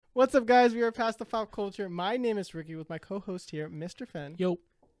What's up, guys? We are Past the Pop Culture. My name is Ricky with my co-host here, Mr. Fenn. Yo.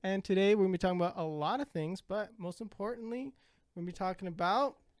 And today we're going to be talking about a lot of things, but most importantly, we're going to be talking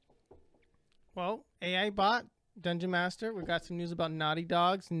about, well, AI Bot, Dungeon Master. We got some news about Naughty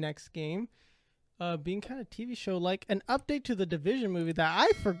Dog's next game being kind of TV show-like. An update to the Division movie that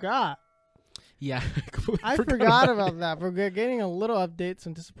I forgot. Yeah. I forgot about that. We're getting a little update,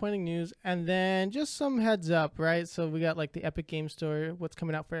 some disappointing news, and then just some heads up, right? So we got like the Epic Game Store, what's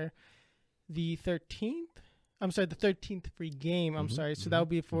coming out for the 13th? I'm sorry, the 13th free game. I'm sorry. So that would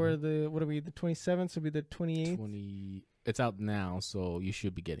be for the 27th? So it'll be the 28th? It's out now, so you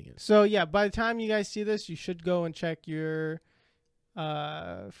should be getting it. So yeah, by the time you guys see this, you should go and check your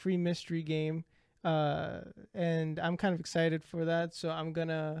free mystery game. And I'm kind of excited for that. So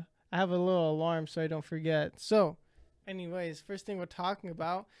I have a little alarm so I don't forget. So anyways, first thing we're talking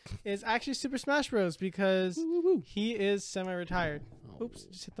about is actually Super Smash Bros. Because he is semi-retired. Oh. Oops,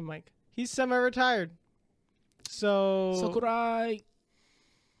 just hit the mic. He's semi-retired. So Sakurai.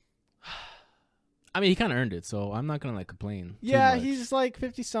 I mean, he kind of earned it, so I'm not going to like complain. Yeah, he's like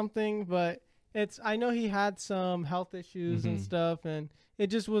 50 something, but I know he had some health issues and stuff, and it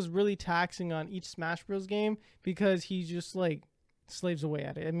just was really taxing on each Smash Bros. Game because he just like slaves away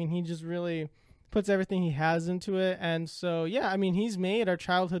at it. I mean, he just really puts everything he has into it. And so, yeah, I mean, he's made our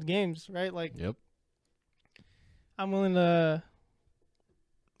childhood games, right? Like, yep. I'm willing to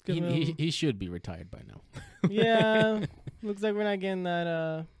give him. He should be retired by now. Yeah, looks like we're not getting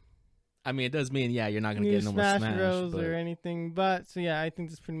that. I mean, it does mean, yeah, you're not going to get no more Smash Bros. Or anything. But, so yeah, I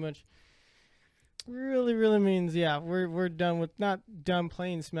think this pretty much really, really means, yeah, we're done with, not done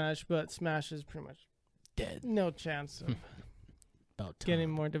playing Smash, but Smash is pretty much dead. No chance of About time. getting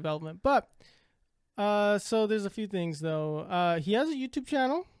more development. But, so there's a few things, though. He has a YouTube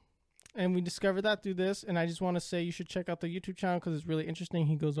channel, and we discovered that through this, and I just want to say you should check out the YouTube channel because it's really interesting.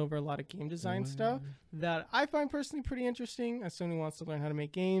 He goes over a lot of game design stuff that I find personally pretty interesting as someone who wants to learn how to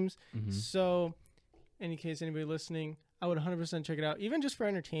make games. So, in case anybody listening, I would 100% check it out, even just for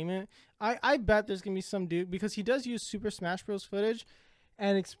entertainment. I bet there's going to be some dude, because he does use Super Smash Bros. Footage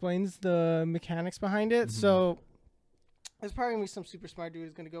and explains the mechanics behind it. So, there's probably going to be some super smart dude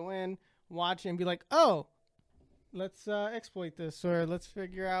who's going to go in, watch it, and be like, oh, let's exploit this, or let's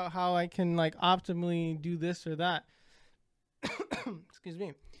figure out how I can like optimally do this or that. Excuse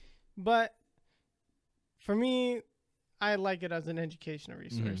me. But for me, I like it as an educational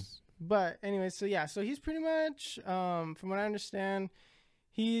resource. But anyway, so yeah, so he's pretty much, from what I understand,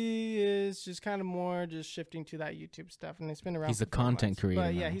 he is just kind of more just shifting to that YouTube stuff, and it's been around. He's a content creator.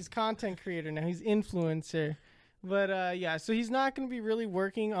 But yeah, he's content creator now. He's influencer. But yeah, so he's not going to be really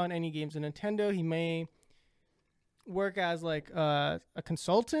working on any games in Nintendo. He may work as like a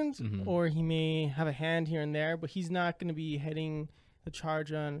consultant, or he may have a hand here and there, but he's not going to be heading the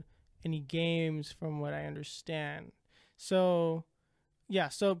charge on any games from what I understand. So yeah,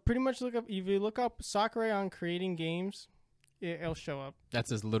 so pretty much if you look up Sakurai on creating games, it'll show up. That's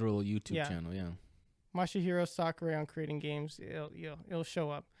his literal YouTube channel, yeah. Masahiro Sakurai on creating games, it'll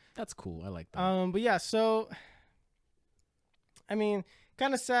show up. That's cool. I like that. But yeah, so I mean,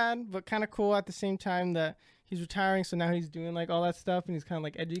 kind of sad, but kind of cool at the same time that he's retiring. So now he's doing like all that stuff, and he's kind of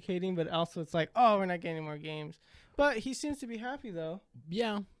like educating, but also it's like, oh, we're not getting any more games. But he seems to be happy though.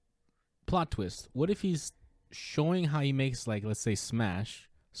 Yeah. Plot twist. What if he's showing how he makes, like, let's say Smash,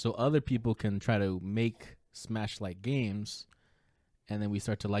 so other people can try to make Smash-like games, and then we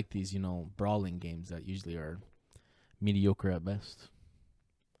start to like these, brawling games that usually are mediocre at best.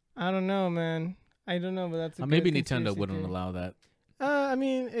 I don't know, man. I don't know, but that's a maybe Nintendo wouldn't allow that. I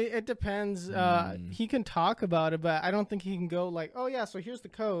mean, it depends. He can talk about it, but I don't think he can go like, oh yeah, so here's the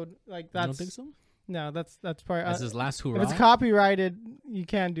code. Like that's. You don't think so? No, that's probably. That's his last hurrah. If it's copyrighted, you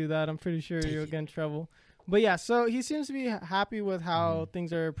can't do that. I'm pretty sure you'll get in trouble. But yeah, so he seems to be happy with how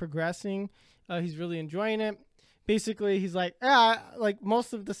things are progressing. He's really enjoying it. Basically, he's like, like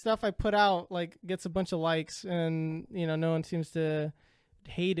most of the stuff I put out like gets a bunch of likes, and no one seems to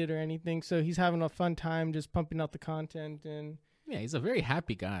hate it or anything. So he's having a fun time just pumping out the content. And yeah, he's a very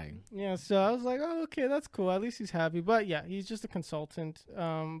happy guy. Yeah, so I was like, oh, okay, that's cool. At least he's happy. But yeah, he's just a consultant.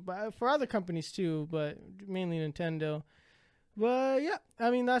 But for other companies too, but mainly Nintendo. But yeah,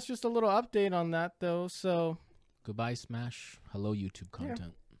 I mean, that's just a little update on that though. So goodbye Smash. Hello YouTube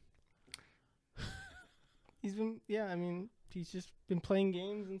content. Yeah. He's just been playing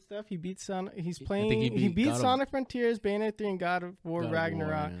games and stuff. He beat Sonic. He beat Sonic Frontiers, Bayonetta 3, and God of War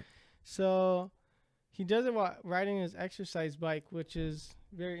Ragnarok. So he does it while riding his exercise bike, which is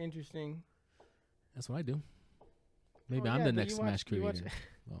very interesting. That's what I do. Maybe I'm the next Smash creator.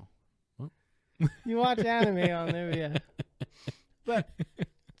 You watch anime on there, yeah. But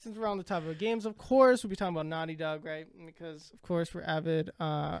we're on the topic of games, of course, we'll be talking about Naughty Dog, right? Because, of course, we're avid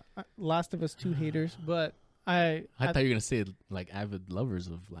Last of Us 2 haters. But I thought you were gonna say like avid lovers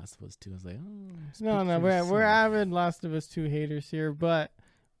of Last of Us 2. I was like, oh, no, we're avid Last of Us 2 haters here. But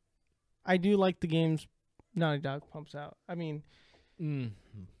I do like the games Naughty Dog pumps out. I mean,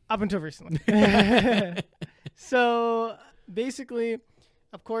 up until recently. So, basically,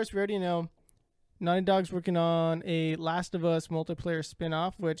 of course, we already know Naughty Dog's working on a Last of Us multiplayer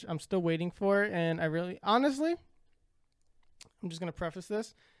spin-off, which I'm still waiting for. And I really, honestly, I'm just going to preface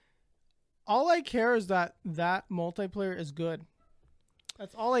this. All I care is that multiplayer is good.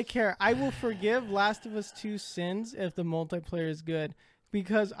 That's all I care. I will forgive Last of Us 2 sins if the multiplayer is good.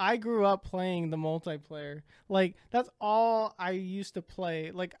 Because I grew up playing the multiplayer. Like, that's all I used to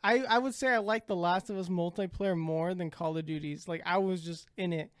play. Like, I would say I like the Last of Us multiplayer more than Call of Duty's. Like, I was just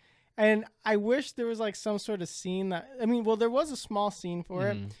in it. And I wish there was, like, some sort of scene that... I mean, well, there was a small scene for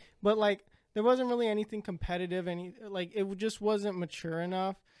it. But, like, there wasn't really anything competitive. It just wasn't mature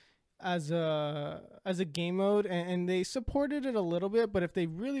enough as a game mode, and they supported it a little bit, but if they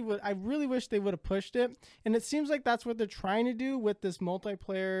really would, I really wish they would have pushed it. And it seems like that's what they're trying to do with this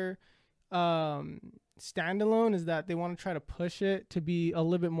multiplayer standalone, is that they want to try to push it to be a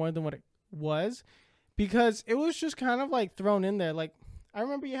little bit more than what it was, because it was just kind of like thrown in there. Like, I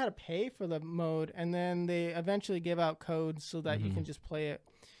remember you had to pay for the mode, and then they eventually gave out codes so that you can just play it,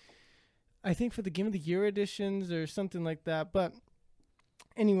 I think for the Game of the Year editions or something like that. But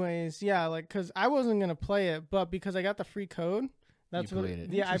anyways, yeah, like, because I wasn't going to play it, but because I got the free code, that's what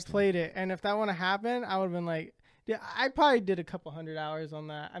it. Yeah, I played it. And if that wouldn't have happened, I would have been like, yeah, I probably did a couple 100 hours on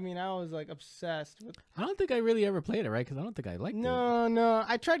that. I mean, I was like obsessed with. I don't think I really ever played it, right? Because I don't think I liked it. No.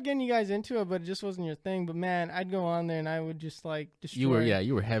 I tried getting you guys into it, but it just wasn't your thing. But man, I'd go on there and I would just like destroy.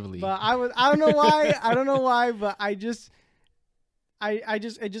 You were heavily. But I don't know why. But it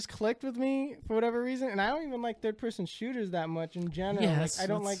just clicked with me for whatever reason, and I don't even like third-person shooters that much in general. Yeah, like I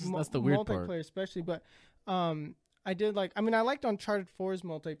don't like that's the weird multiplayer part. especially. But I did like. I mean, I liked Uncharted 4's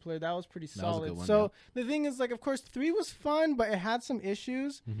multiplayer. That was pretty solid. That was a good one, so the thing is, like, of course, 3 was fun, but it had some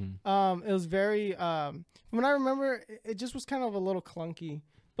issues. It was very. From what I remember, it just was kind of a little clunky,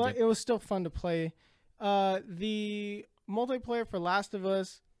 but it was still fun to play. The multiplayer for Last of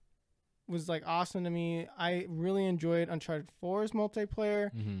Us was like awesome to me. I really enjoyed Uncharted 4's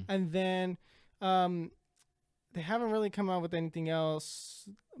multiplayer, and then they haven't really come out with anything else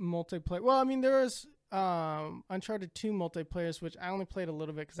multiplayer. Well, I mean, there was Uncharted 2 multiplayers, which I only played a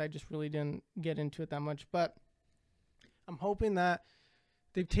little bit because I just really didn't get into it that much. But I'm hoping that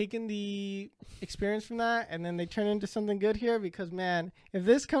they've taken the experience from that and then they turn it into something good here, because man, if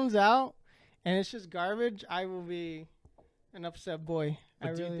this comes out and it's just garbage, I will be an upset boy.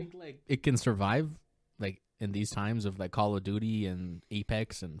 But do you think like it can survive like in these times of like Call of Duty and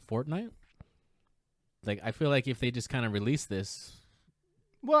Apex and Fortnite? Like, I feel like if they just kind of release this,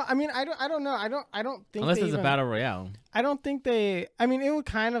 well, I mean, I don't know. I don't think unless it's a battle royale. I don't think they. I mean, it would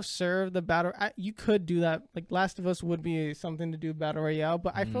kind of serve the battle. You could do that. Like Last of Us would be something to do battle royale,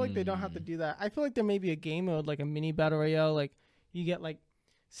 but I feel like they don't have to do that. I feel like there may be a game mode, like a mini battle royale, like you get like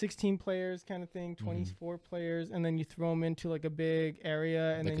 16 players kind of thing, 24 players, and then you throw them into like a big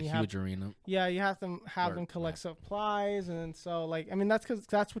area, and like then you a have huge arena. Yeah, you have them collect supplies, and then so like, I mean, that's because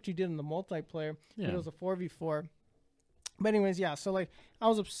that's what you did in the multiplayer. Yeah. But it was a 4v4. But anyways, yeah. So like, I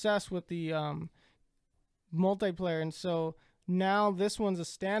was obsessed with the multiplayer, and so now this one's a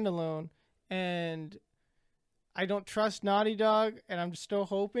standalone, and I don't trust Naughty Dog, and I'm still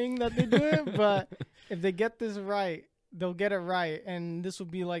hoping that they do it. But if they get this right, they'll get it right, and this will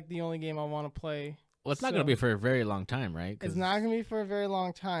be like the only game I want to play. Well, it's not going to be for a very long time, right? It's not going to be for a very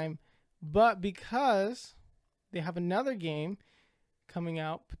long time, but because they have another game coming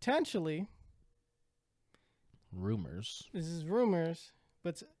out, potentially. Rumors. This is rumors,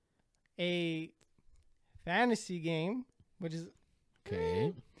 but it's a fantasy game, which is...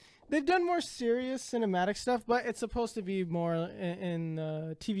 Okay. They've done more serious cinematic stuff, but it's supposed to be more in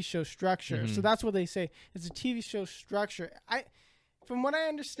TV show structure. So that's what they say. It's a TV show structure. From what I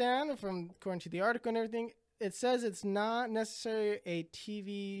understand, according to the article and everything, it says it's not necessarily a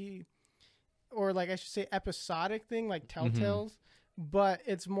TV or, like, I should say episodic thing like Telltale's, but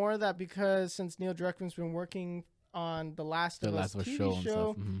it's more that because since Neil Druckmann's been working on The Last of Us TV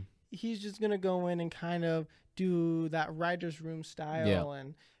show, he's just going to go in and kind of do that writer's room style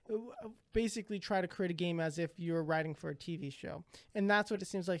and basically try to create a game as if you're writing for a TV show. And that's what it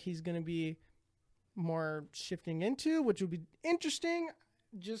seems like he's going to be more shifting into, which would be interesting.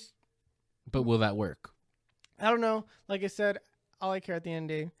 But will that work? I don't know. Like I said, all I care at the end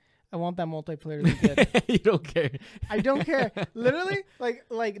of the day, I want that multiplayer to be good. You don't care. I don't care. Literally,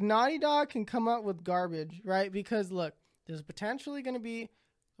 like Naughty Dog can come up with garbage, right? Because look, there's potentially going to be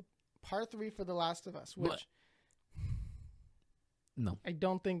part 3 for The Last of Us, which no, I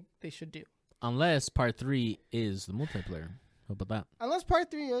don't think they should do. Unless part 3 is the multiplayer. How about that? Unless part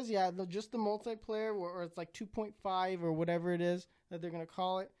 3 is, just the multiplayer, or it's like 2.5 or whatever it is that they're going to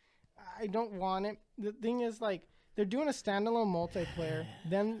call it. I don't want it. The thing is, like, they're doing a standalone multiplayer,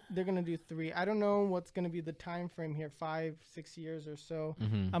 then they're going to do 3. I don't know what's going to be the time frame here, 5-6 years or so.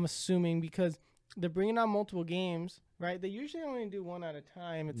 Mm-hmm. I'm assuming, because they're bringing out multiple games, right? They usually only do one at a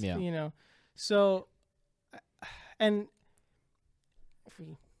time. It's, you know, so, and if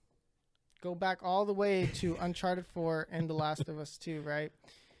we go back all the way to Uncharted 4 and The Last of Us 2, right?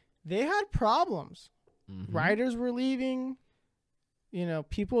 They had problems. Mm-hmm. Writers were leaving. You know,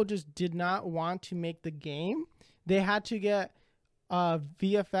 people just did not want to make the game. They had to get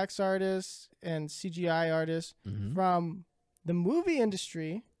VFX artists and CGI artists from the movie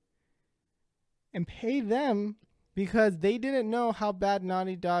industry and pay them because they didn't know how bad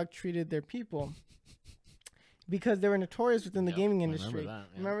Naughty Dog treated their people. Because they were notorious within the gaming industry.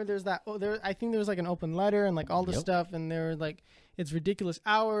 Remember there's that, I think there was like an open letter and like all this stuff, and they were like, it's ridiculous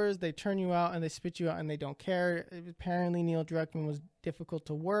hours, they turn you out and they spit you out and they don't care. Apparently Neil Druckmann was difficult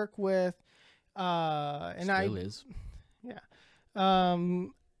to work with. And Still is. Yeah.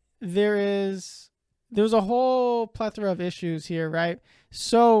 There's a whole plethora of issues here, right?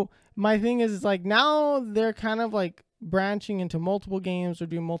 So my thing is like, now they're kind of like branching into multiple games or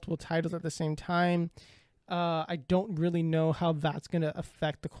doing multiple titles at the same time. I don't really know how that's going to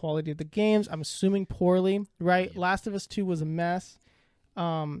affect the quality of the games. I'm assuming poorly, right? Yeah. Last of Us 2 was a mess.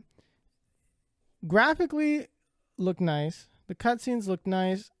 Graphically, looked nice. The cutscenes looked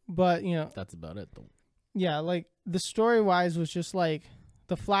nice, but, you know. That's about it, though. Yeah, like, the story-wise was just, like,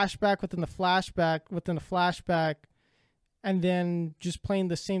 the flashback within the flashback within the flashback, and then just playing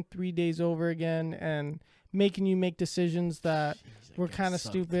the same 3 days over again and making you make decisions that were kind of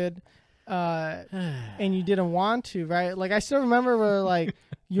stupid. And you didn't want to, right? Like, I still remember where, like,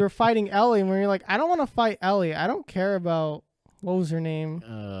 you were fighting Ellie, and where you're like, I don't want to fight Ellie. I don't care about, what was her name? I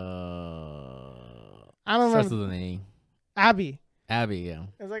don't remember. Starts with an A. Abby. Abby, yeah.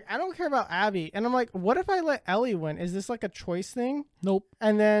 I was like, I don't care about Abby. And I'm like, what if I let Ellie win? Is this like a choice thing? Nope.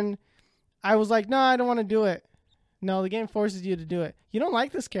 And then I was like, no, I don't want to do it. No, the game forces you to do it. You don't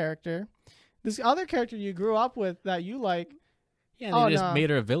like this character. This other character you grew up with that you like. Yeah, they just made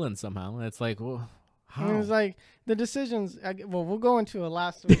her a villain somehow. And it's like, well, how? And it was like, the decisions, well, we'll go into a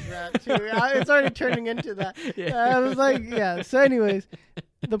Last of Us rant too. It's already turning into that. I was like, yeah. So anyways,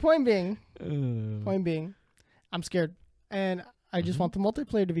 the point being, I'm scared. And I just want the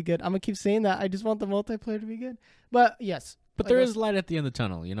multiplayer to be good. I'm going to keep saying that. I just want the multiplayer to be good. But yes. But there is light at the end of the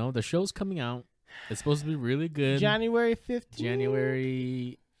tunnel, you know? The show's coming out. It's supposed to be really good. January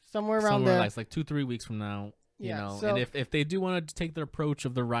 15th? Somewhere around there. Like 2-3 weeks from now. You know, so, and if they do want to take the approach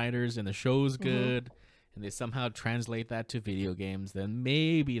of the writers and the show's good, and they somehow translate that to video games, then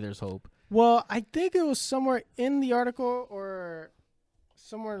maybe there's hope. Well, I think it was somewhere in the article or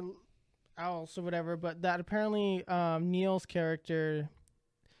somewhere else or whatever, but that apparently Neil's character,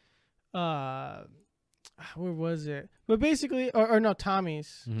 where was it? But basically, or no,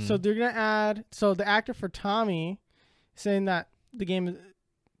 Tommy's. So they're gonna add. So the actor for Tommy, saying that the game.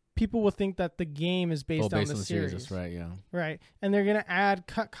 People will think that the game is based on the series. That's right, yeah. Right. And they're going to add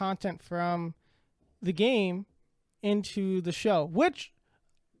cut content from the game into the show, which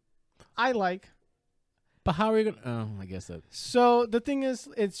I like. But how are you going to... Oh, I guess that... So the thing is,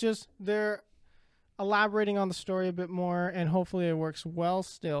 it's just they're elaborating on the story a bit more, and hopefully it works well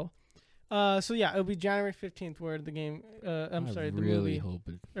still. So yeah, it'll be January 15th where the game... the movie... Hope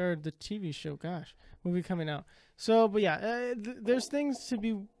it... Or the TV show, will be coming out. So, but yeah, there's things to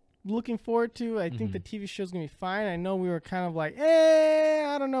be... looking forward to. I think the TV show's gonna be fine. I know we were kind of like,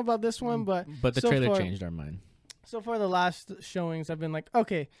 I don't know about this one, but the trailer changed our mind. So far, the last showings, I've been like,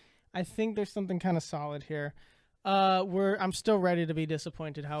 okay, I think there's something kind of solid here. I'm still ready to be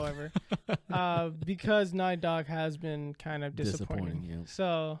disappointed, however, because Naughty Dog has been kind of disappointing. Yeah.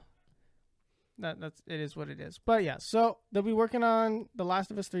 So that's it is what it is. But yeah, so they'll be working on The Last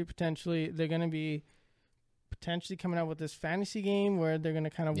of Us 3 potentially. They're gonna be potentially coming out with this fantasy game where they're going to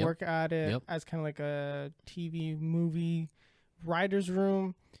kind of work at it as kind of like a TV movie writer's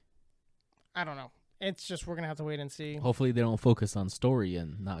room. I don't know. It's just we're going to have to wait and see. Hopefully they don't focus on story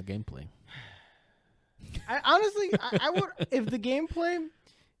and not gameplay. I would, if the gameplay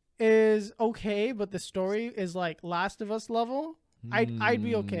is okay, but the story is like Last of Us level, I'd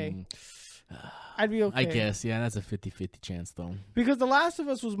be okay. I'd be okay. I guess, yeah, that's a 50-50 chance, though. Because The Last of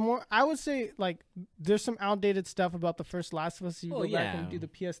Us was more, I would say, like, there's some outdated stuff about the first Last of Us. You go back and do the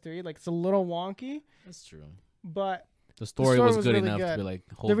PS3. Like, it's a little wonky. That's true. But the story was good really enough good. to be like,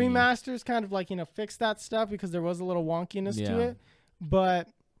 the remasters kind of like, fix that stuff because there was a little wonkiness to it. But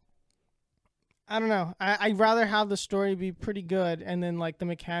I don't know. I'd rather have the story be pretty good and then like the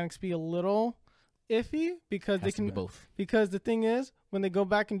mechanics be a little iffy because they can be both. Because the thing is, when they go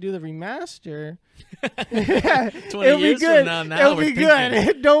back and do the remaster, 20 years from now it'll be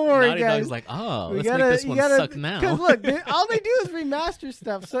good. Don't worry, Naughty guys. Dog's like, let's make this one suck now. Because look, all they do is remaster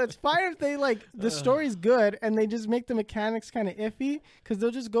stuff, so it's fine if they like the story's good and they just make the mechanics kind of iffy because they'll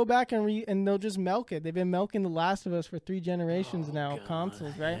just go back and they'll just milk it. They've been milking The Last of Us for 3 generations now, God.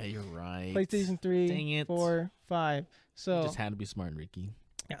 consoles, right? Yeah, you're right. PlayStation 3, 4, 5. So you just had to be smart, Ricky.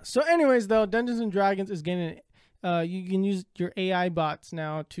 Yeah. So, anyways, though, Dungeons and Dragons is getting. You can use your AI bots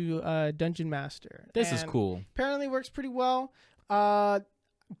now to Dungeon Master. This is cool. Apparently, works pretty well. Haven't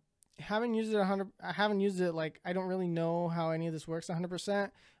used it 100. I haven't used it like I don't really know how any of this works 100%.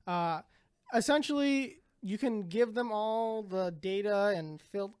 Essentially, you can give them all the data and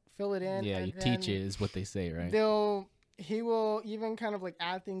fill it in. Yeah, and you teach it is what they say, right? He will even kind of like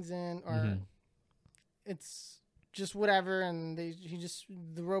add things in, or it's just whatever, and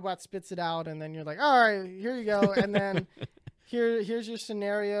the robot spits it out, and then you're like, all right, here you go, and then here's your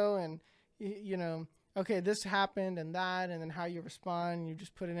scenario, and okay, this happened and that, and then how you respond, you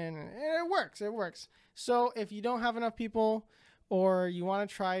just put it in, and it works. So if you don't have enough people, or you want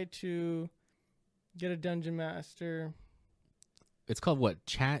to try to get a Dungeon Master, it's called what?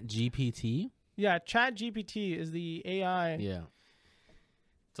 Chat GPT? Yeah, Chat GPT is the AI. Yeah.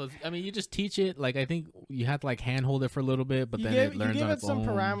 So, I mean, you just teach it. Like, I think you have to, like, handhold it for a little bit, but then it learns on its own. You give it some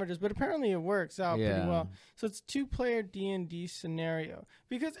parameters, but apparently it works out pretty well. So, it's 2-player D&D scenario.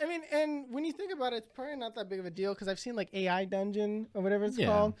 Because, I mean, and when you think about it, it's probably not that big of a deal because I've seen, like, AI Dungeon or whatever it's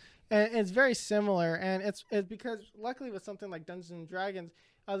called. And it's very similar. And it's because, luckily, with something like Dungeons and Dragons,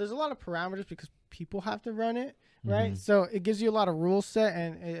 there's a lot of parameters because people have to run it. Right, so it gives you a lot of rules set,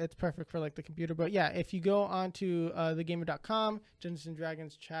 and it's perfect for like the computer. But yeah, if you go onto thegamer.com, Dungeons and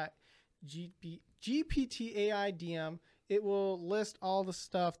Dragons Chat GPT AI DM, it will list all the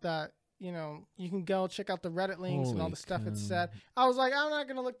stuff that you can go check out the Reddit links and all the stuff it's said. I was like, I'm not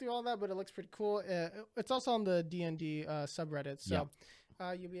gonna look through all that, but it looks pretty cool. It's also on the D&D subreddit, so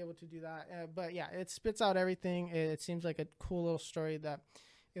you'll be able to do that. But yeah, it spits out everything. It seems like a cool little story that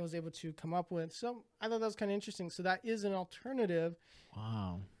it was able to come up with. So I thought that was kind of interesting. So that is an alternative.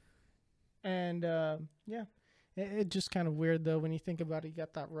 Wow. And it just kind of weird though when you think about it. You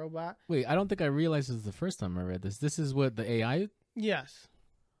got that robot. Wait, I don't think I realized this the first time I read this. This is what the AI? Yes.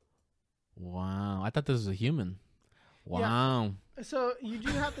 Wow. I thought this was a human. Wow. Yeah. So you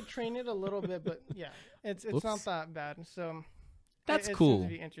do have to train it a little bit, but yeah, it's not that bad. So that's it cool.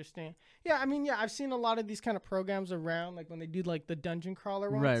 Seems to be interesting. Yeah, I mean, I've seen a lot of these kind of programs around, like when they do like the dungeon crawler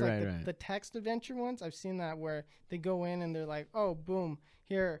ones, the text adventure ones. I've seen that where they go in and they're like, oh, boom,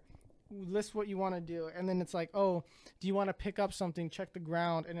 here, list what you want to do, and then it's like, oh, do you want to pick up something? Check the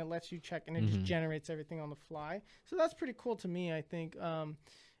ground, and it lets you check, and it just generates everything on the fly. So that's pretty cool to me, I think.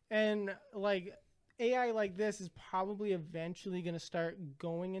 And like AI like this is probably eventually going to start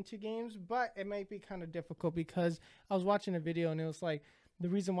going into games, but it might be kind of difficult because I was watching a video and it was like the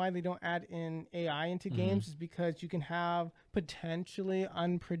reason why they don't add in AI into games is because you can have potentially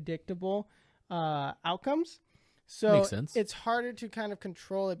unpredictable outcomes. So makes sense. It's harder to kind of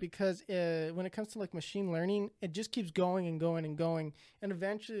control it because when it comes to like machine learning, it just keeps going and going and going. And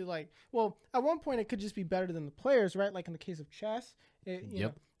eventually at one point it could just be better than the players, right? Like in the case of chess,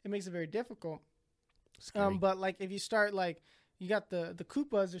 it makes it very difficult. But like if you start like you got the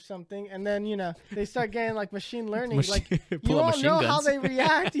Koopas or something, and then they start getting like machine learning, like you don't know how they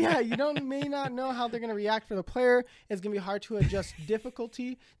react. Yeah, may not know how they're gonna react for the player. It's gonna be hard to adjust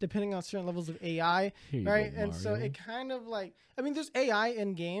difficulty depending on certain levels of AI, right? And so it kind of like there's AI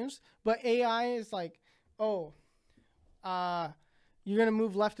in games, but AI is like, you're gonna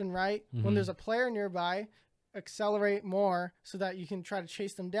move left and right when there's a player nearby. Accelerate more so that you can try to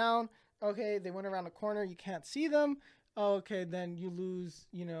chase them down. Okay, they went around the corner, you can't see them. Okay, then you lose,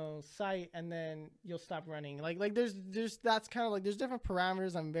 sight, and then you'll stop running. Like there's that's kind of like there's different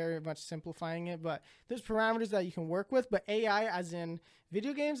parameters. I'm very much simplifying it, but there's parameters that you can work with. But AI as in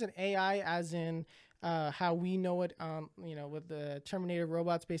video games and AI as in how we know it, with the Terminator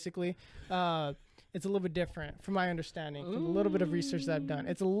robots, basically. It's a little bit different from my understanding, from a little bit of research that I've done.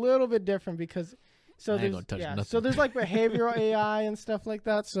 It's a little bit different because So there's like behavioral AI and stuff like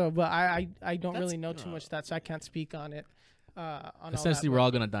that. So, but I don't really know too much of that, so I can't speak on it. On Essentially, all we're that.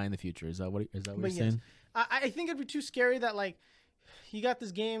 all gonna die in the future. Is that what you're But yes. saying? I think it'd be too scary that like you got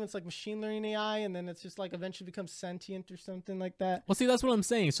this game. It's like machine learning AI, and then it's just like eventually becomes sentient or something like that. Well, see, that's what I'm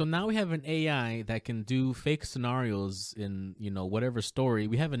saying. So now we have an AI that can do fake scenarios in whatever story.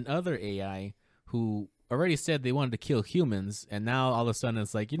 We have another AI who already said they wanted to kill humans, and now all of a sudden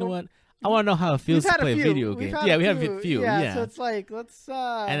it's like, you know what? I want to know how it feels to play a video game. Yeah, we have a few. Yeah, so it's like let's.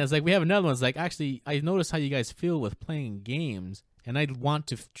 And it's like we have another one. It's like, actually, I noticed how you guys feel with playing games, and I'd want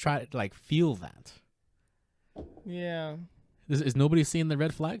to try to like feel that. Yeah. Is nobody seeing the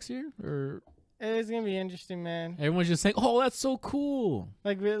red flags here, or It's gonna be interesting, man. everyone's just saying, "Oh, that's so cool."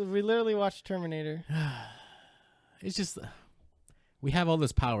 Like we literally watched Terminator. It's just we have all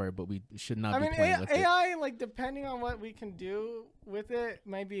this power, but we should not be playing with it. AI, like depending on what we can do with it,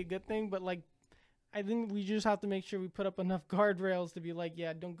 might be a good thing. But like, I think we just have to make sure we put up enough guardrails to be like,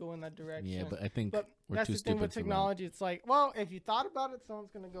 yeah, don't go in that direction. Yeah, but I think we're that's too the thing stupid with for that. technology. It's like, well, if you thought about it,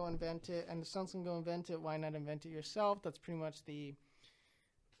 someone's gonna go invent it, and if someone's gonna go invent it, why not invent it yourself? That's pretty much the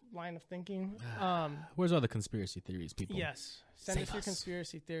line of thinking. Where's all the conspiracy theories, people? Yes. Send Save us your us.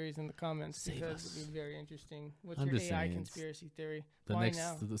 conspiracy theories in the comments Save because us. it'd be very interesting. What's I'm your just AI saying, conspiracy theory? The Why next,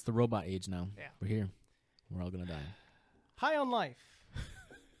 now? it's the robot age now. Yeah. We're here. We're all gonna die. High on Life.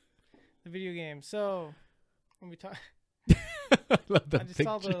 The video game. So when we talk, I love the I just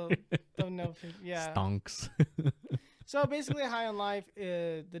saw picture. the thumbnail. Yeah. Stonks. So basically, High on Life,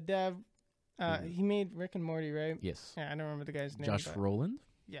 the dev, he made Rick and Morty, right? Yes. Yeah, I don't remember the guy's name. Josh but- Rowland.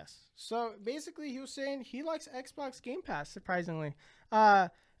 Yes. So basically, he was saying he likes Xbox Game Pass. Surprisingly,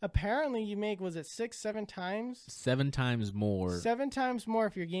 apparently you make, was it 6-7 times? 7 times more. 7 times more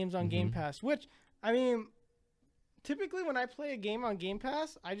if your game's on Game Pass. Which, I mean, typically when I play a game on Game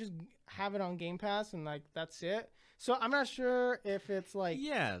Pass, I just have it on Game Pass and like that's it. So I'm not sure if it's like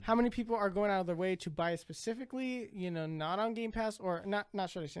Yeah. how many people are going out of their way to buy it specifically, not on Game Pass, or not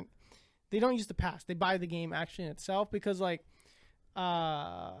sure. They don't use the pass. They buy the game actually in itself because like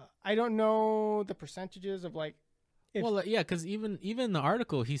I don't know the percentages of like if, Well, yeah, because even in the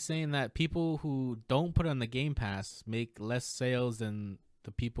article, he's saying that people who don't put it on the Game Pass make less sales than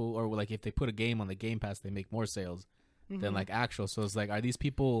the people, or like if they put a game on the Game Pass, they make more sales than like actual. So it's like, are these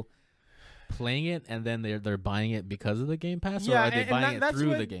people playing it and then they're buying it because of the Game Pass, or Yeah, are they and buying that's it through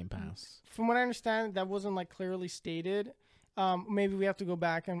what- the Game Pass? from what I understand, that wasn't like clearly stated. Maybe we have to go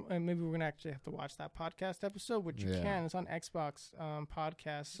back and maybe we're gonna actually have to watch that podcast episode, which you Yeah. can. It's on Xbox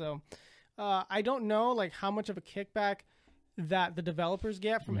podcast. So I don't know like how much of a kickback that the developers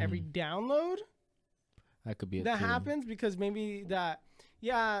get from every download That could be it that too. happens, because maybe that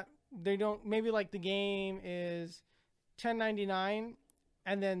they don't, maybe like the game is $10.99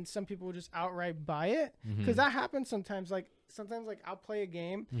 and then some people will just outright buy it, because that happens sometimes. Like I'll play a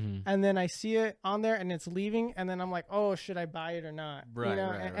game and then I see it on there and it's leaving, and then I'm like, oh, should I buy it or not? Right, right,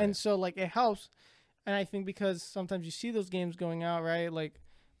 and, right. and so like it helps, and I think because sometimes you see those games going out, right? Like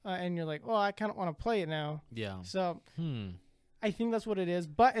and you're like, oh, I kind of want to play it now. Yeah. So I think that's what it is.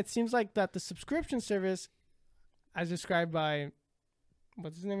 But it seems like that the subscription service, as described by,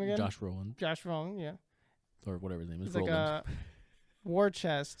 what's his name again? Josh Rowland, Josh Rowland, yeah. or whatever his name is. It's like Rowland. a war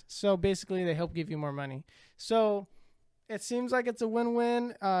chest. So basically, they help give you more money. So it seems like it's a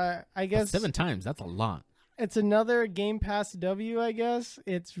win-win. I But guess 7 times. That's a lot. it's another Game Pass W, I guess.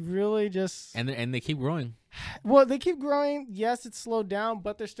 It's really just... And they keep growing. Well, they keep growing. Yes, it's slowed down,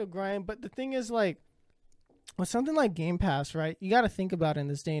 but they're still growing. But the thing is, like, with something like Game Pass, right, you got to think about it in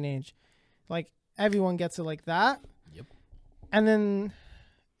this day and age. Like, everyone gets it like that. Yep. And then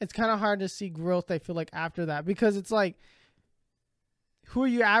it's kind of hard to see growth, I feel like, after that. Because it's like, who are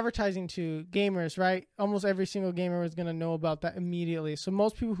you advertising to? Gamers, right? Almost every single gamer is going to know about that immediately. So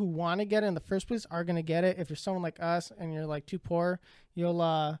most people who want to get it in the first place are going to get it. If you're someone like us and you're like too poor,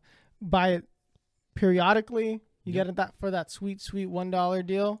 you'll buy it periodically. You get it for that sweet $1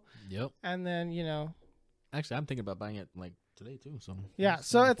 deal. Yep. And then, Actually, I'm thinking about buying it like today too. So yeah.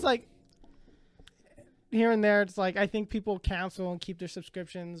 So it's like here and there, it's like I think people cancel and keep their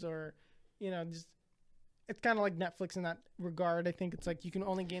subscriptions, or, just it's kind of like Netflix in that regard. I think it's like you can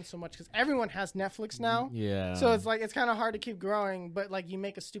only gain so much because everyone has Netflix now. Yeah. So it's like it's kind of hard to keep growing, but like you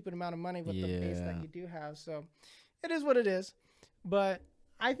make a stupid amount of money with the base that Yeah. you do have. So it is what it is. But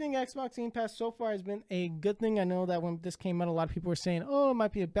I think Xbox Game Pass so far has been a good thing. I know that when this came out, a lot of people were saying, oh, it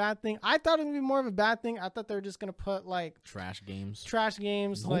might be a bad thing. I thought it would be more of a bad thing. I thought they were just going to put like trash games. trash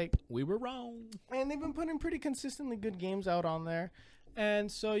games, Nope, like, we were wrong. and they've been putting pretty consistently good games out on there.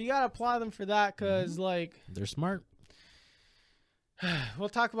 And so you got to applaud them for that, because like, They're smart. we'll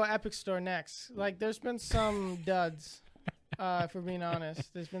talk about Epic Store next. Like, there's been some duds, if we're being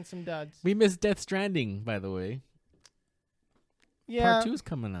honest. There's been some duds. We missed Death Stranding, by the way. Yeah. Part 2 is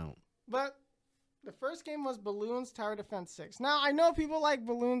coming out. But the first game was Balloons Tower Defense 6. Now, I know people like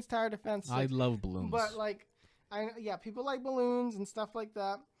Balloons Tower Defense 6. I love balloons. But, like, people like balloons and stuff like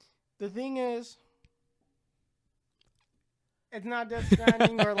that. The thing is, it's not Death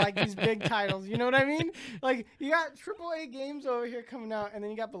Stranding or, like, these big titles. You know what I mean? Like, you got AAA games over here coming out, and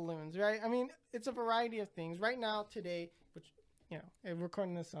then you got balloons, right? I mean, it's a variety of things. Right now, today, which, you know, we're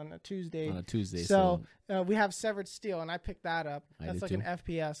recording this on a Tuesday. On a Tuesday. So we have Severed Steel, and I picked that up. That's like too. an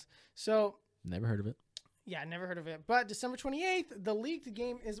FPS. So... Never heard of it. Yeah, never heard of it. But December 28th, the leaked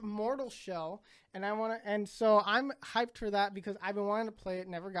game is Mortal Shell, and so I'm hyped for that because I've been wanting to play it,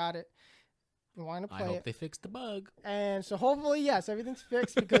 never got it. Been wanting to play I hope it. they fixed the bug. And so hopefully, yes, everything's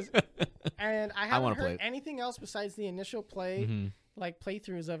fixed because and I haven't wanna play heard it. anything else besides the initial like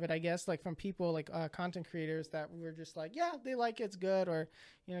playthroughs of it, I guess, like from people like content creators that were just like, yeah, they like it's good, or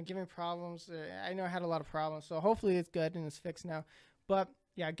you know, giving problems. I know I had a lot of problems, so hopefully it's good and it's fixed now. But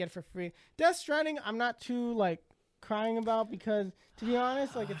yeah, get it for free. Death Stranding, I'm not too like crying about because, to be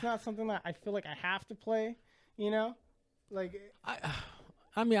honest, like it's not something that I feel like I have to play. You know, like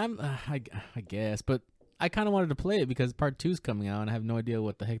I mean, I guess, but I kind of wanted to play it because Part 2's coming out, and I have no idea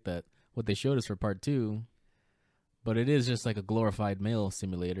what the heck what they showed us for Part 2. But it is just like a glorified mail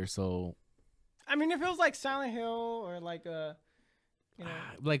simulator, so. I mean, if it was like Silent Hill or like a. You know,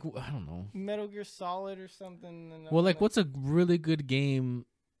 like, I don't know. Metal Gear Solid or something. Well, like, what's a really good game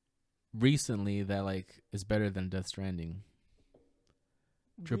recently that, like, is better than Death Stranding?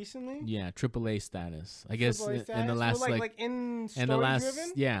 Recently? Yeah, AAA status. I guess in the last, well, like in story in the last,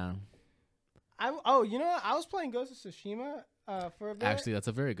 driven? yeah. You know what? I was playing Ghost of Tsushima for a bit. Actually, that's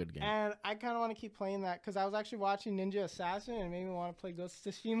a very good game. And I kind of want to keep playing that because I was actually watching Ninja Assassin and it made me want to play Ghost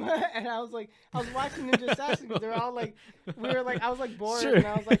of Tsushima. And I was watching Ninja Assassin because they're all like, I was like bored Sure. and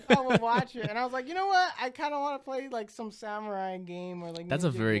I was like, oh, we'll watch it. And I was like, you know what? I kind of want to play like some samurai game or like That's a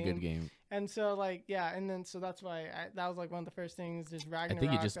ninja very game. good game. And so like, yeah. And then, so that's why that was like one of the first things, just Ragnarok. I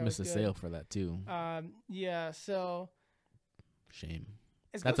think you just that missed a was sale for that too. Yeah. So. Shame.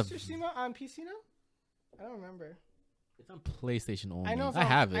 Is That's Ghost of Tsushima on PC now? I don't remember. It's on PlayStation only. I know it's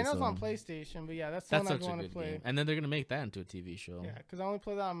have it. I know it's so on PlayStation, but yeah, that's the one I such a want to good play. game. And then they're gonna make that into a TV show. Yeah, because I only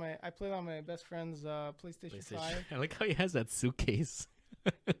play that on my. I play that on my best friend's PlayStation 5. I like how he has that suitcase.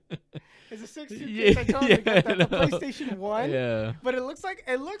 It's a 6 Yeah, suitcase. I told him to get that. The I know. PlayStation 1. Yeah. But it looks like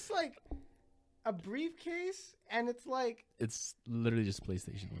a briefcase, and it's like. It's literally just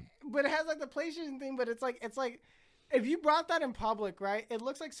PlayStation 1. But it has like the PlayStation thing, but it's like. If you brought that in public, right, it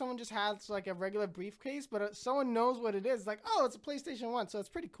looks like someone just has like a regular briefcase, but someone knows what it is. It's like, oh, it's a PlayStation 1, so it's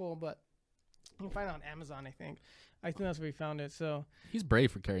pretty cool, but you can find it on Amazon, I think. I think that's where we found it, so. He's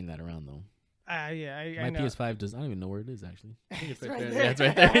brave for carrying that around, though. Yeah, I My know. PS5 does. I don't even know where it is, actually. I think it's It's right right there.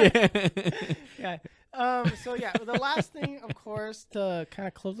 there. Yeah, it's right there. Yeah. So, yeah, the last thing, of course, to kind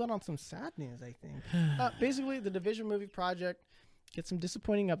of close out on some sad news, I think. Basically, the Division movie project gets some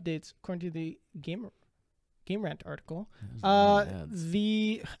disappointing updates, according to the Game Rant article.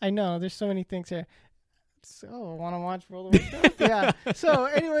 I know there's so many things here. So I want to watch World of Warcraft. Yeah. So,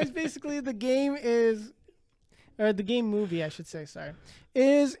 anyways, basically the game movie, I should say,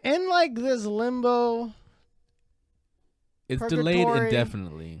 is in like this limbo. It's delayed purgatory.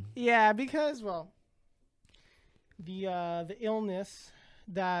 indefinitely. Yeah, because the illness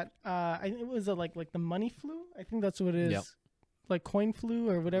that I think it was like the money flu. I think that's what it is. Yep. Like coin flu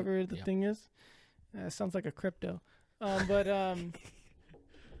or whatever the Yep. thing is. Sounds like a crypto. But let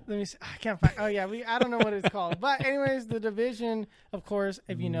me see. I can't find. Oh yeah, I don't know what it's called. But anyways, the Division, of course,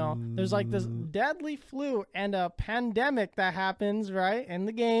 if you know, there's like this deadly flu and a pandemic that happens right in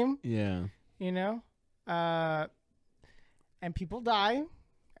the game. Yeah. You know, and people die,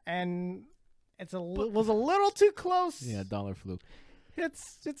 and was a little too close. Yeah, dollar flu.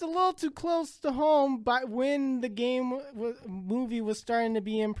 It's a little too close to home, but when the movie was starting to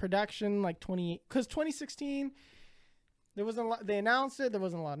be in production, like 2016, there wasn't a lot, they announced it. There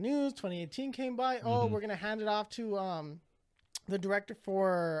wasn't a lot of news. 2018 came by. Oh, we're gonna hand it off to the director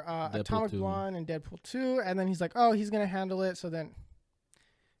for Atomic 2. Blonde and Deadpool 2, and then he's like, oh, he's gonna handle it. So then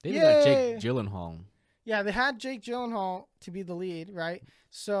They did that Jake Gyllenhaal. Yeah, they had Jake Gyllenhaal to be the lead, right?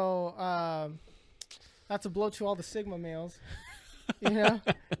 So that's a blow to all the Sigma males. You know,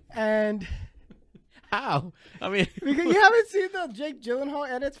 and how? I mean, because you haven't seen the Jake Gyllenhaal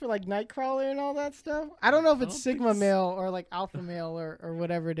edits for like Nightcrawler and all that stuff. I don't know if it's Sigma male or like Alpha male or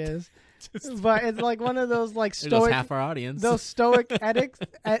whatever it is, but it's like one of those like stoic. half our audience. Those stoic edits.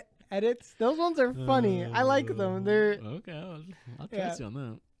 Those ones are funny. I like them. They're okay. I'll trust you on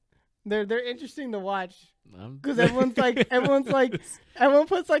that. They're interesting to watch. Because I'm- everyone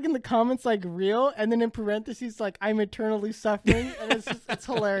puts like in the comments like real, and then in parentheses like I'm eternally suffering, and it's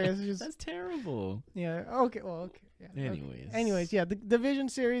hilarious. It's just, That's terrible. yeah. Okay. Well. Okay. Yeah. Anyways. Okay. Anyways. Yeah. The Division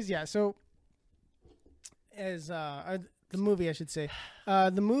series. Yeah. So is the movie I should say.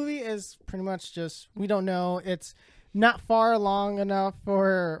 The movie is pretty much just we don't know. It's not far along enough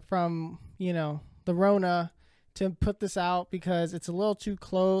from the Rona to put this out because it's a little too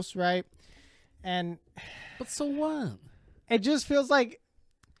close, right? And But so what? it just feels like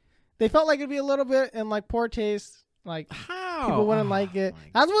they felt like it'd be a little bit in like poor taste. Like How? people wouldn't like it.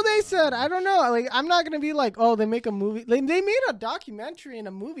 That's what they said. I don't know. Like I'm not gonna be like, oh, they make a movie. They made a documentary and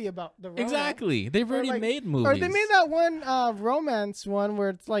a movie about the Rona. Exactly. They've Or, already like- made movies. Or they made that one romance one where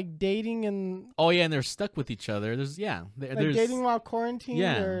it's like dating and Oh yeah, and they're stuck with each other. There's like there's dating while quarantined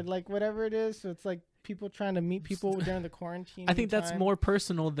Yeah. or like whatever it is. So it's like people trying to meet people during the quarantine. I think that's time. more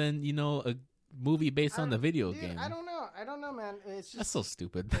personal than a movie based on the video Dude, game. I don't know, man. It's That's just so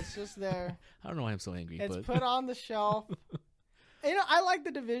stupid. it's just there. I don't know why I'm so angry, It's but put on the shelf. I like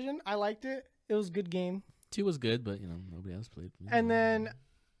the Division. I liked it. It was a good game. 2 was good, but nobody else played. And then,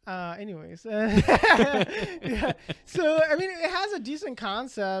 anyways, yeah. So I mean, it has a decent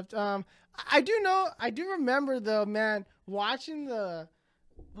concept. I do remember though, man, watching what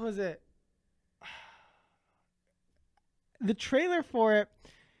was it? The trailer for it,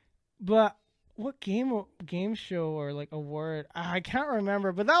 but what game show or like award? I can't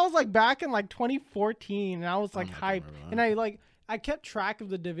remember, but that was like back in like 2014, and I was like I don't hyped, remember and I kept track of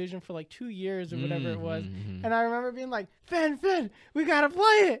the Division for like 2 years or whatever it was. Mhm. And I remember being like, Finn, we gotta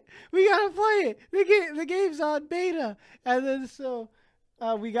play it. The game's on beta. And then so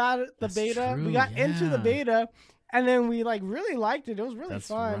we got the That's beta. true, We got into the yeah. beta, and then we like really liked it. It was really That's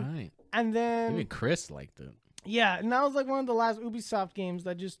fun. right. And then Even Chris liked it. yeah, and that was like one of the last Ubisoft games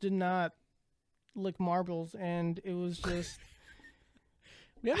that just did not lick marbles, and it was just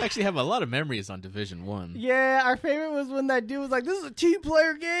We actually have a lot of memories on Division 1. yeah. Our favorite was when that dude was like, "This is a team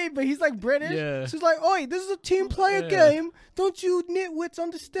player game," but he's like British. Yeah. So he's like, "Oi, this is a team player Yeah. game. Don't you nitwits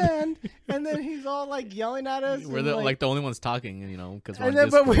understand?" And then he's all like yelling at us. We're and, the only ones talking, because we're and on then,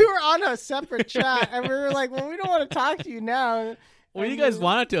 but Discord. we were on a separate chat, and we were like, "Well, we don't want to talk to you now." Well, And you guys then-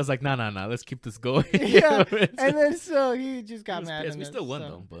 wanted to. I was like, no, let's keep this going. Yeah, and then so he just got mad. Yes, at we us, still won so.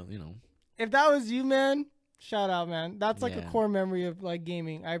 though, but If that was you, man, shout out, man. That's like a Yeah. core memory of like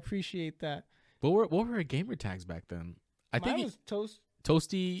gaming. I appreciate that. What were our gamer tags back then? I Mine think was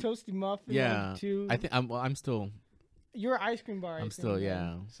Toasty. toasty muffin. Yeah, too. I think I'm still. You're ice cream bar. I I'm think, still, man.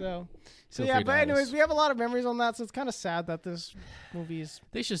 yeah. So Feel yeah. free to But add anyways, us. we have a lot of memories on that. So it's kind of sad that this movie is.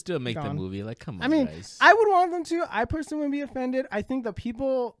 They should still make the Gone. movie. Like, come on, I mean, guys. I would want them to. I personally would be offended. I think the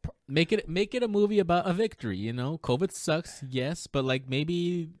people. Make it a movie about a victory. COVID sucks, yes, but like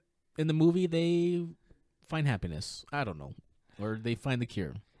maybe in the movie they find happiness. I don't know, or they find the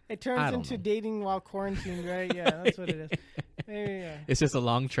cure. It I turns don't into know. dating while quarantined, right? Yeah, that's what it is. Yeah. It's just a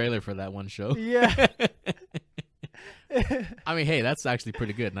long trailer for that one show. Yeah. I mean, hey, that's actually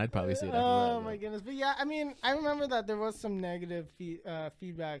pretty good, and I'd probably see it. After Oh that, my goodness! But yeah, I mean, I remember that there was some negative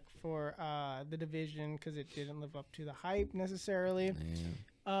feedback for the Division because it didn't live up to the hype necessarily.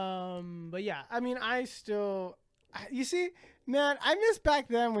 Yeah. But yeah, I mean, you see, man, I miss back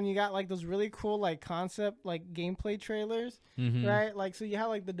then when you got like those really cool like concept like gameplay trailers, Mhm. right? Like, so you have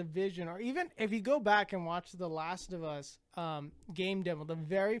like the Division, or even if you go back and watch the Last of Us game demo, the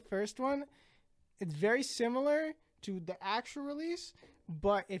very first one, it's very similar to the actual release,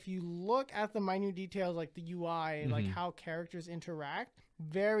 but if you look at the minute details like the UI, like Mhm. how characters interact,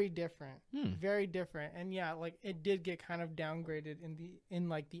 very different. Very different. And yeah, like it did get kind of downgraded in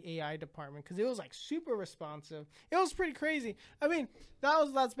like the AI department because it was like super responsive. It was pretty crazy. I mean,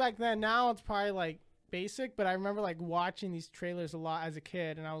 that's back then. Now it's probably like basic, but I remember like watching these trailers a lot as a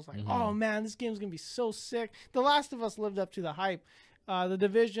kid, and I was like, Mhm. oh man, this game's gonna be so sick. The Last of Us lived up to the hype. The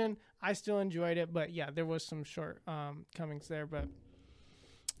Division, I still enjoyed it, but yeah, there was some short comings there, but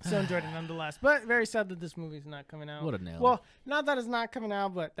still enjoyed it nonetheless. But very sad that this movie's not coming out. What a nail. Well, not that it's not coming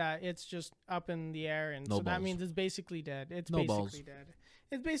out, but that it's just up in the air, and No so that balls. means it's basically dead. It's No basically balls. dead.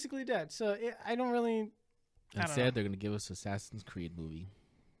 It's basically dead. So I don't really. I don't Instead, know. they're gonna give us Assassin's Creed movie.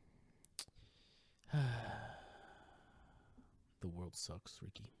 The world sucks,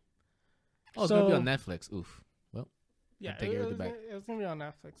 Ricky. Oh, it's gonna be So- on Netflix. Oof. Well, Yeah, take everything back. it was gonna be on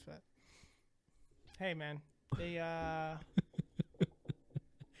Netflix, but hey, man, they I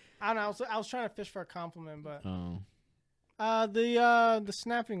don't know. I was trying to fish for a compliment, but oh, the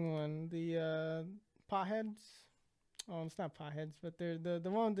snapping one, the potheads. Oh, it's not potheads, but they're the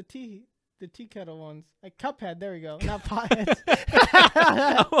one with the the tea kettle ones, like Cuphead. There we go, not potheads.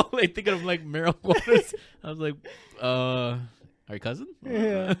 I was like thinking of like marijuana. I was like, are you cousin?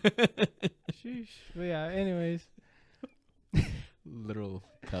 Yeah. Sheesh. But yeah. Anyways. Literal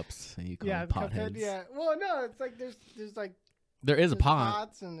cups, and you call Yeah, them potheads. Cuphead. Yeah. Well, no, it's like there's like There is a there's pot.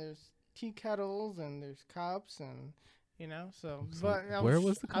 pots and there's tea kettles and there's cups and so. So But where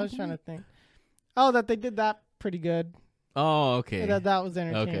was the I was trying to compliment? think. Oh, that they did that pretty good. Oh, okay. That was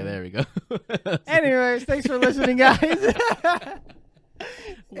entertaining. Okay, there we go. Anyways, thanks for listening, guys.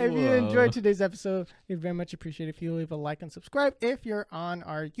 If you Whoa. enjoyed today's episode, we'd very much appreciate it if you leave a like and subscribe. If you're on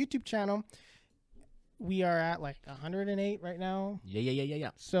our YouTube channel, we are at like 108 right now. Yeah.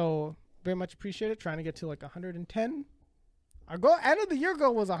 So very much appreciate it. Trying to get to like 110. Our goal, end of the year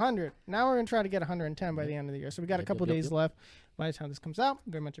goal was 100. Now we're going to try to get 110 by the end of the year. So we got a couple days left by the time this comes out.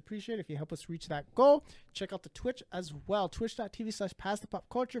 Very much appreciate it if you help us reach that goal. Check out the Twitch as well.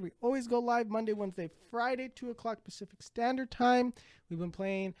 Twitch.tv/PassThePopCulture. We always go live Monday, Wednesday, Friday, 2 o'clock Pacific Standard Time. We've been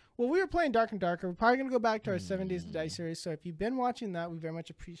playing, we were playing Dark and Darker. We're probably going to go back to our 7 Days to Die series. So if you've been watching that, we very much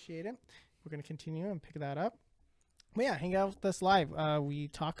appreciate it. We're going to continue and pick that up. But yeah, hang out with us live. We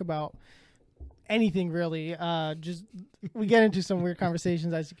talk about anything really. Just we get into some weird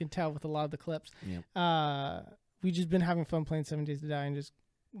conversations, as you can tell with a lot of the clips. Yep. We just been having fun playing 7 Days to Die and just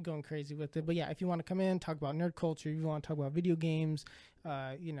going crazy with it. But yeah, if you want to come in, talk about nerd culture, if you want to talk about video games,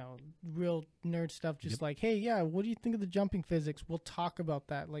 real nerd stuff, just like, hey, yeah, what do you think of the jumping physics? We'll talk about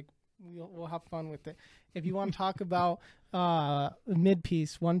that. Like, we'll have fun with it. If you want to talk about mid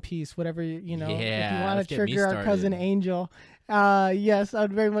piece, One Piece, whatever, if you want to trigger our cousin Angel, yes,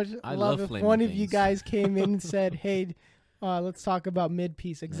 I'd very much love if one of you guys came in and said, hey, let's talk about mid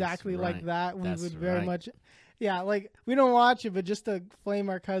piece. Exactly like that. We would very much, like, we don't watch it, but just to flame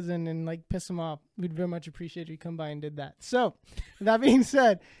our cousin and like piss him off, we'd very much appreciate if you come by and did that. So that being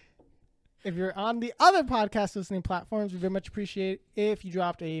said, if you're on the other podcast listening platforms, we very much appreciate if you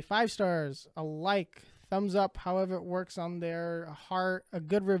dropped a 5 stars, a like, thumbs up, however it works on there, a heart, a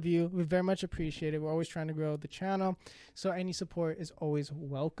good review. We very much appreciate it. We're always trying to grow the channel, so any support is always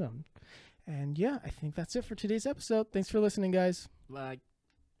welcome. And yeah, I think that's it for today's episode. Thanks for listening, guys. Like.